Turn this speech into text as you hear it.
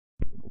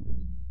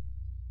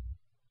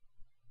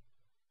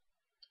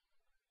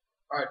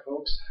All right,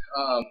 folks.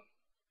 All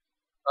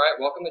right,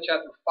 welcome to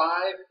chapter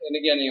 5. And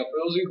again, for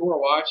those of you who are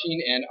watching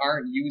and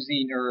aren't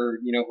using or,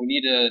 who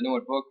need to know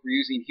a book, we're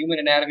using Human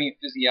Anatomy and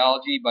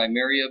Physiology by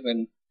Marieb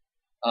and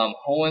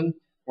Hohen.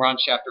 We're on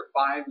chapter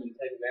 5, the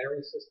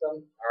integumentary system.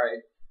 All right.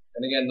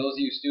 And again, those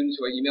of you students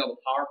who I emailed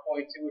the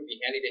PowerPoint to, it would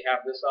be handy to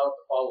have this out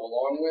to follow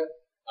along with,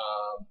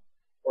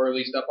 or at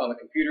least up on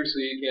the computer so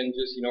you can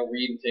just,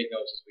 read and take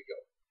notes as we go.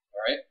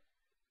 All right.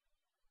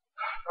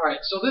 All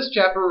right, so this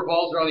chapter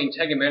revolves around the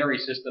integumentary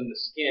system, the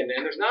skin,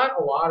 and there's not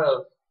a lot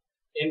of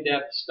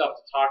in-depth stuff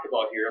to talk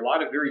about here. A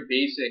lot of very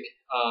basic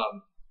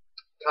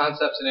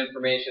concepts and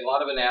information, a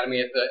lot of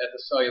anatomy at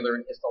the cellular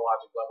and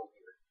histologic level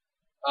here.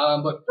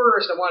 But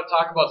first, I want to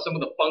talk about some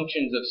of the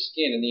functions of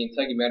skin in the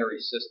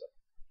integumentary system.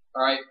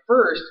 All right,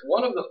 first,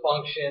 one of the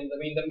functions,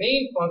 the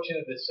main function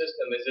of this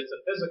system is it's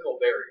a physical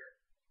barrier.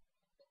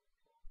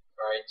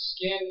 All right,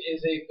 skin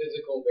is a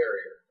physical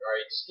barrier. All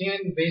right,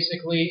 skin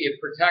basically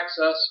it protects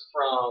us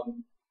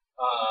from.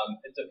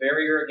 It's a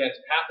barrier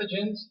against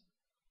pathogens.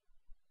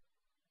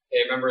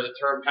 Okay, remember the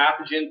term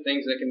pathogen,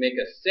 things that can make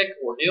us sick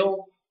or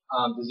ill,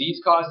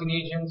 disease-causing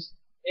agents,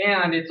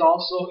 and it's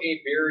also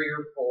a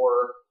barrier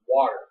for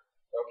water.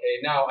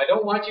 Okay, now I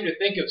don't want you to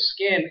think of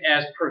skin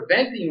as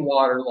preventing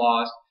water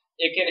loss.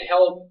 It can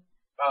help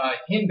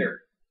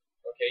hinder.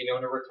 Okay,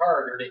 to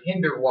retard or to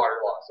hinder water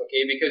loss,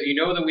 okay, because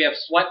that we have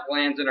sweat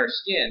glands in our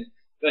skin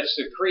that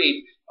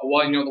secrete, the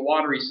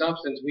watery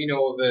substance we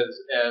know of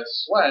as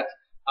sweat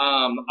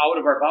out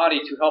of our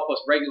body to help us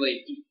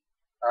regulate heat.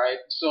 All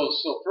right, so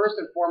first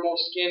and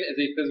foremost, skin is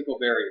a physical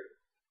barrier.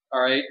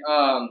 All right,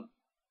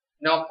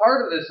 now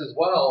part of this as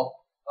well,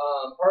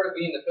 part of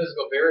being the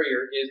physical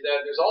barrier is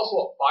that there's also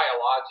a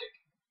biologic.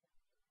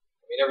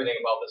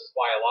 Everything about this is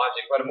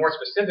biologic, but a more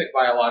specific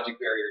biologic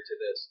barrier to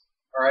this.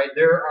 All right,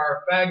 there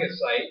are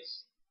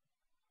phagocytes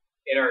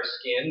in our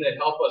skin that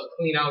help us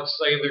clean out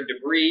cellular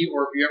debris,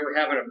 or if you ever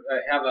have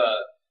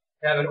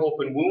an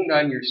open wound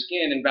on your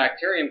skin and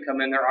bacterium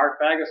come in, there are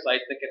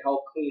phagocytes that can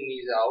help clean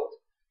these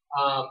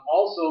out.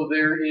 Also,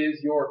 there is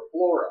your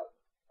flora.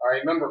 All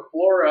right, remember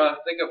flora.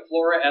 Think of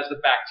flora as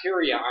the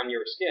bacteria on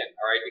your skin.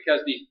 All right,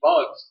 because these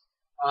bugs,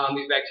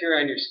 these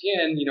bacteria on your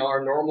skin,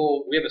 are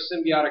normal. We have a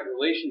symbiotic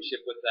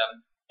relationship with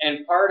them,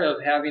 and part of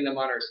having them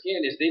on our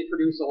skin is they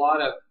produce a lot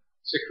of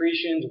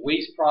secretions,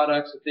 waste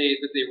products that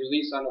they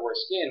release onto our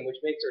skin, which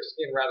makes our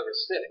skin rather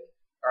acidic.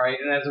 All right,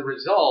 and as a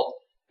result,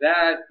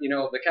 that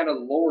the kind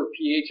of lower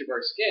pH of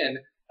our skin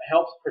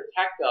helps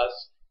protect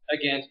us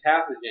against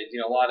pathogens.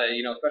 A lot of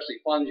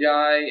especially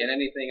fungi and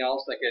anything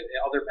else like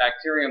other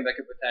bacterium that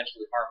could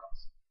potentially harm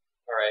us.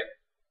 All right.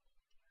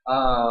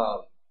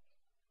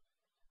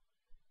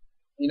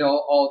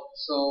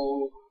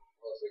 Also,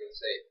 what was I going to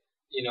say?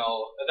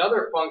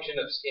 Another function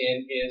of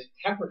skin is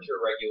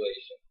temperature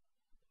regulation.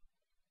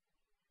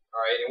 All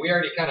right, and we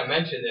already kind of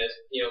mentioned this,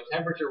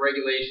 temperature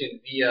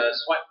regulation via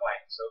sweat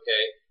glands,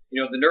 okay?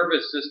 The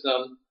nervous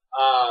system,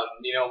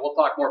 we'll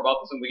talk more about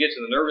this when we get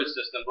to the nervous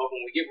system, but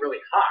when we get really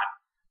hot,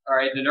 all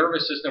right, the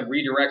nervous system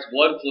redirects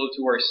blood flow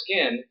to our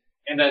skin,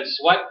 and then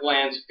sweat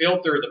glands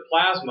filter the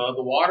plasma,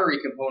 the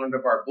watery component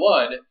of our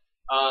blood,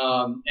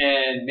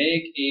 and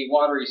make a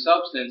watery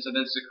substance and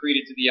then secrete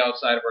it to the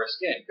outside of our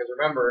skin. Because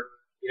remember,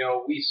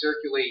 we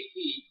circulate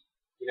heat,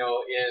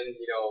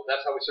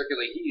 that's how we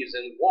circulate heat is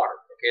in water.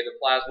 Okay, the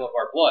plasma of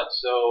our blood.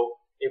 So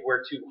if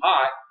we're too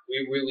hot,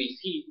 we release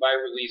heat by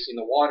releasing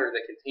the water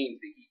that contains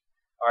the heat.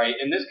 All right,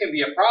 and this can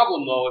be a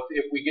problem though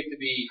if we get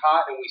to be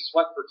hot and we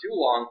sweat for too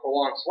long,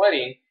 prolonged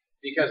sweating,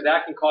 because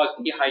that can cause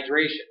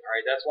dehydration. All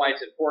right, that's why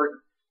it's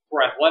important for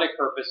athletic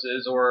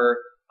purposes,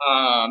 or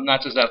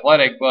not just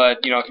athletic,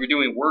 but if you're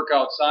doing work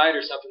outside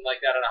or something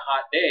like that on a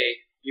hot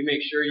day, you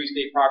make sure you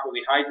stay properly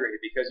hydrated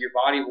because your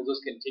body will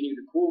just continue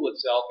to cool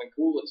itself and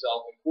cool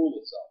itself and cool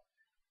itself.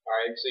 All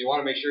right, so you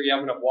want to make sure you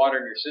have enough water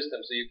in your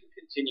system so you can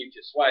continue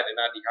to sweat and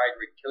not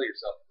dehydrate and kill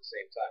yourself at the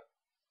same time.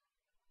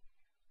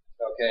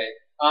 Okay,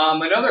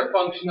 another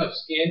function of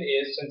skin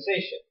is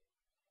sensation.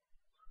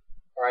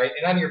 All right,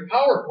 and on your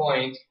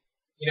PowerPoint,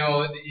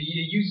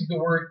 it uses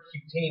the word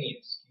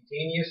cutaneous.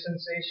 Cutaneous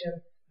sensation.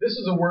 This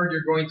is a word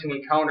you're going to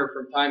encounter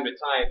from time to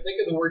time.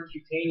 Think of the word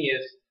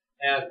cutaneous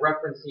as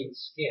referencing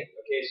skin.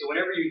 Okay, so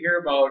whenever you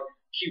hear about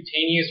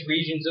cutaneous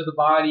regions of the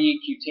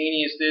body,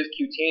 cutaneous this,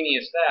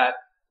 cutaneous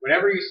that,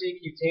 whenever you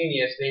see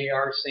cutaneous, they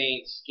are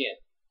saying skin.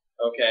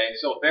 Okay,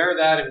 so bear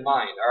that in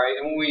mind. All right,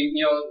 and when we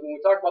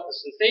talk about the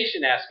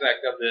sensation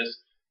aspect of this,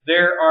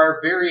 there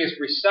are various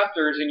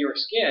receptors in your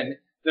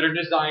skin that are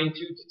designed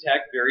to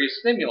detect various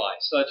stimuli,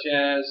 such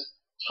as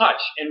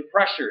touch and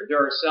pressure.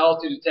 There are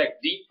cells to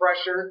detect deep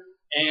pressure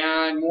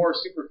and more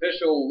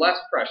superficial, less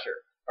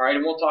pressure. All right,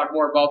 and we'll talk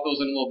more about those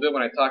in a little bit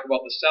when I talk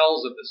about the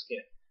cells of the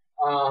skin.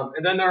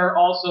 And then there are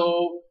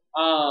also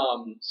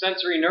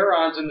sensory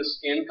neurons in the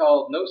skin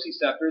called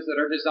nociceptors that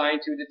are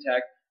designed to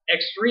detect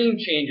extreme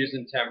changes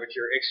in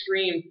temperature,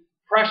 extreme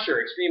pressure,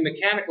 extreme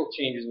mechanical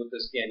changes with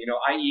the skin,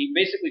 i.e.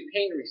 basically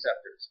pain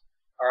receptors.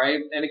 All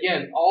right, and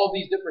again, all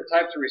these different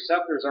types of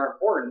receptors are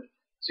important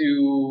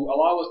to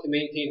allow us to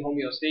maintain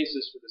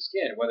homeostasis for the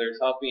skin, whether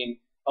it's helping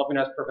helping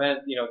us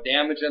prevent,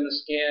 damage on the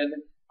skin,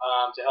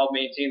 to help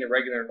maintain the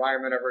regular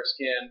environment of our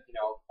skin.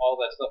 All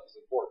that stuff is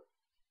important.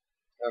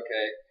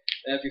 Okay,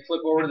 and if you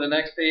flip over to the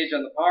next page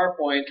on the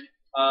PowerPoint,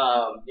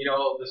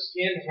 the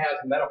skin has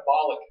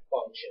metabolic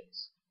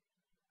functions.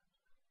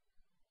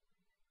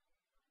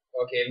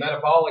 Okay,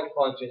 metabolic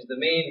functions. The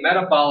main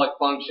metabolic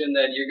function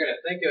that you're going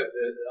to think of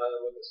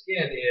with the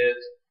skin is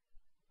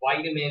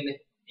vitamin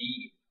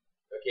D.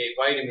 Okay,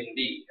 vitamin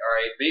D. All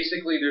right.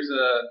 Basically, there's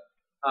the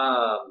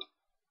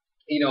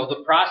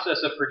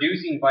process of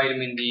producing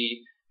vitamin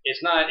D.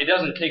 It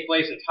doesn't take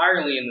place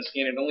entirely in the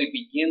skin. It only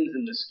begins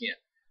in the skin.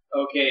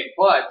 Okay,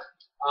 but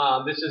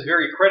this is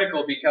very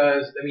critical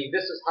because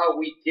this is how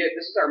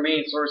this is our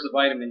main source of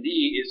vitamin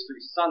D is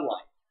through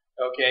sunlight.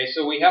 Okay,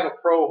 so we have a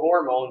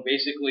prohormone,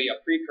 basically a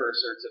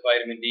precursor to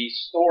vitamin D,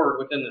 stored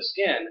within the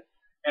skin,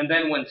 and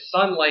then when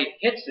sunlight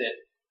hits it,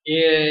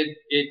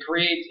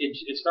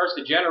 it starts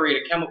to generate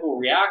a chemical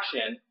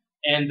reaction,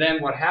 and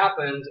then what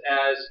happens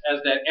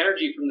as that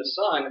energy from the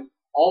sun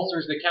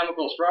alters the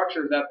chemical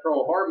structure of that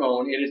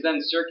prohormone, it is then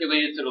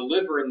circulated to the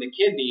liver and the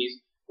kidneys,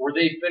 where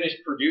they finish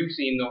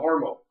producing the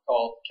hormone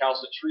called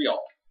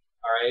calcitriol.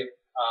 All right,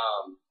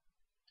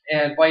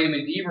 and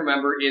vitamin D,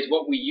 remember, is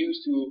what we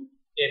use to.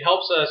 It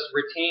helps us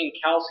retain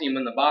calcium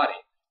in the body.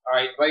 All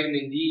right,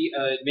 vitamin D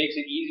makes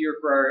it easier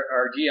for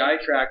our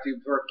GI tract to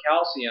absorb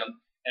calcium,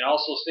 and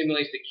also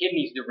stimulates the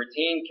kidneys to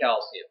retain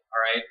calcium.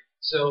 All right,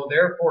 so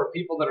therefore,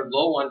 people that are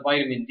low on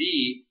vitamin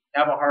D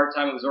have a hard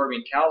time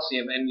absorbing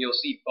calcium, and you'll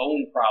see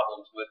bone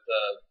problems with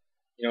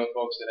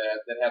folks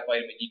that have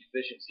vitamin D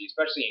deficiency,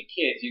 especially in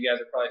kids. You guys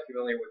are probably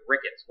familiar with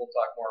rickets. We'll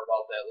talk more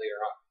about that later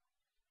on.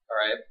 All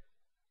right.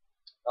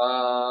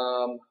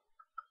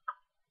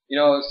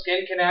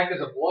 Skin can act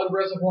as a blood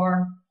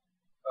reservoir.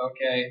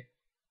 Okay.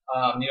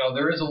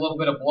 There is a little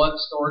bit of blood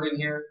stored in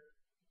here.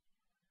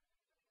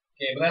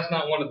 Okay, but that's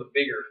not one of the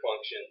bigger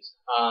functions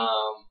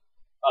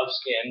of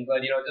skin.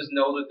 But just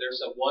know that there's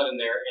some blood in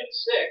there. And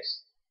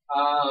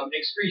 6,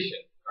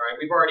 excretion. All right,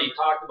 we've already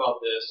talked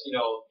about this.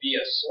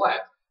 Via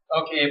sweat.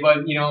 Okay,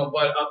 but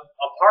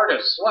a part of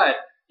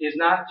sweat is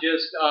not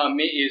just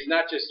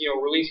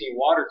releasing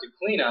water to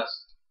clean us.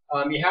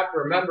 You have to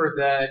remember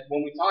that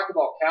when we talk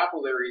about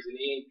capillaries in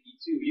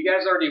A&P2, we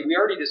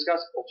already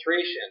discussed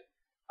filtration.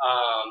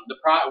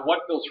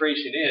 What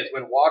filtration is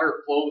when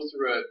water flows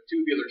through a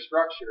tubular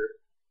structure,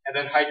 and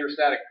then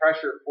hydrostatic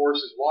pressure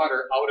forces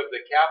water out of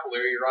the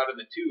capillary or out of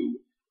the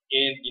tube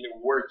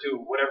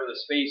whatever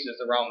the space is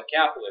around the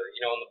capillary.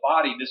 In the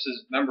body, this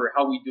is, remember,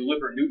 how we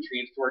deliver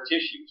nutrients to our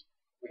tissues.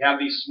 We have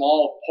these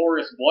small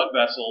porous blood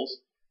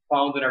vessels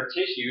found in our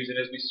tissues, and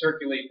as we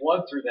circulate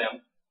blood through them,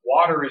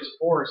 water is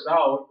forced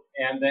out,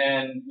 and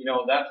then,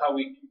 that's how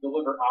we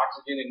deliver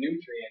oxygen and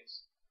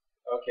nutrients,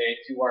 okay,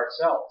 to our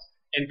cells.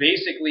 And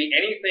basically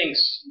anything,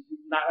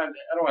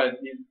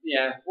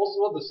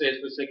 we'll just say it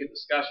for the sake of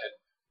discussion.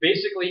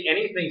 Basically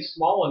anything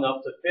small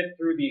enough to fit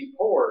through these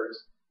pores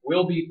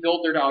will be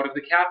filtered out of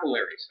the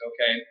capillaries,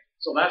 okay?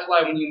 So that's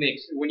why when you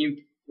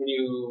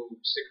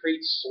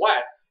secrete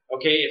sweat,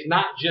 okay, it's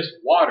not just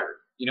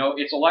water.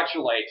 It's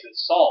electrolytes and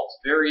salts,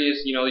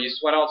 various, you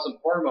sweat out some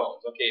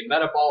hormones, okay,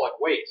 metabolic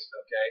waste,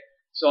 okay.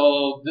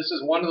 So this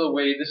is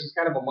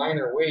kind of a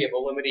minor way of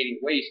eliminating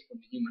waste from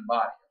the human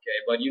body, okay.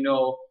 But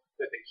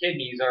that the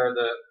kidneys are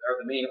the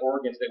main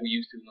organs that we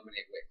use to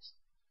eliminate waste,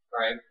 all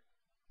right.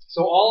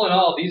 So all in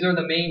all, these are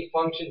the main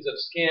functions of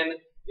skin.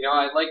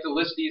 I'd like to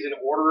list these in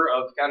order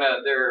of kind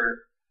of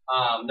their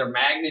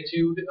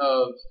magnitude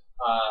of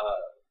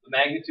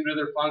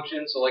their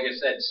function. So like I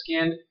said,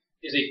 skin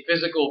is a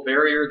physical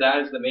barrier.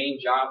 That is the main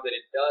job that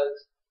it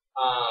does.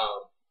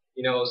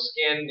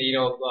 Skin,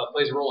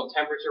 plays a role in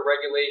temperature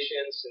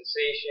regulation,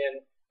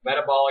 sensation,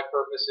 metabolic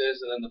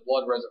purposes, and then the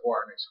blood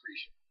reservoir and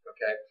excretion.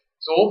 Okay.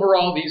 So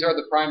overall, these are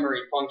the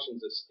primary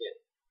functions of skin.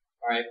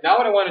 All right. Now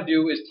what I want to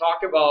do is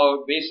talk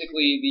about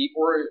basically the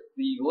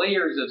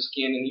layers of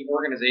skin and the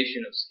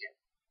organization of skin.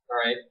 All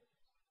right.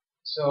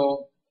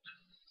 So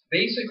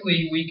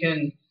basically, we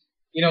can,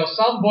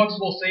 some books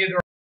will say there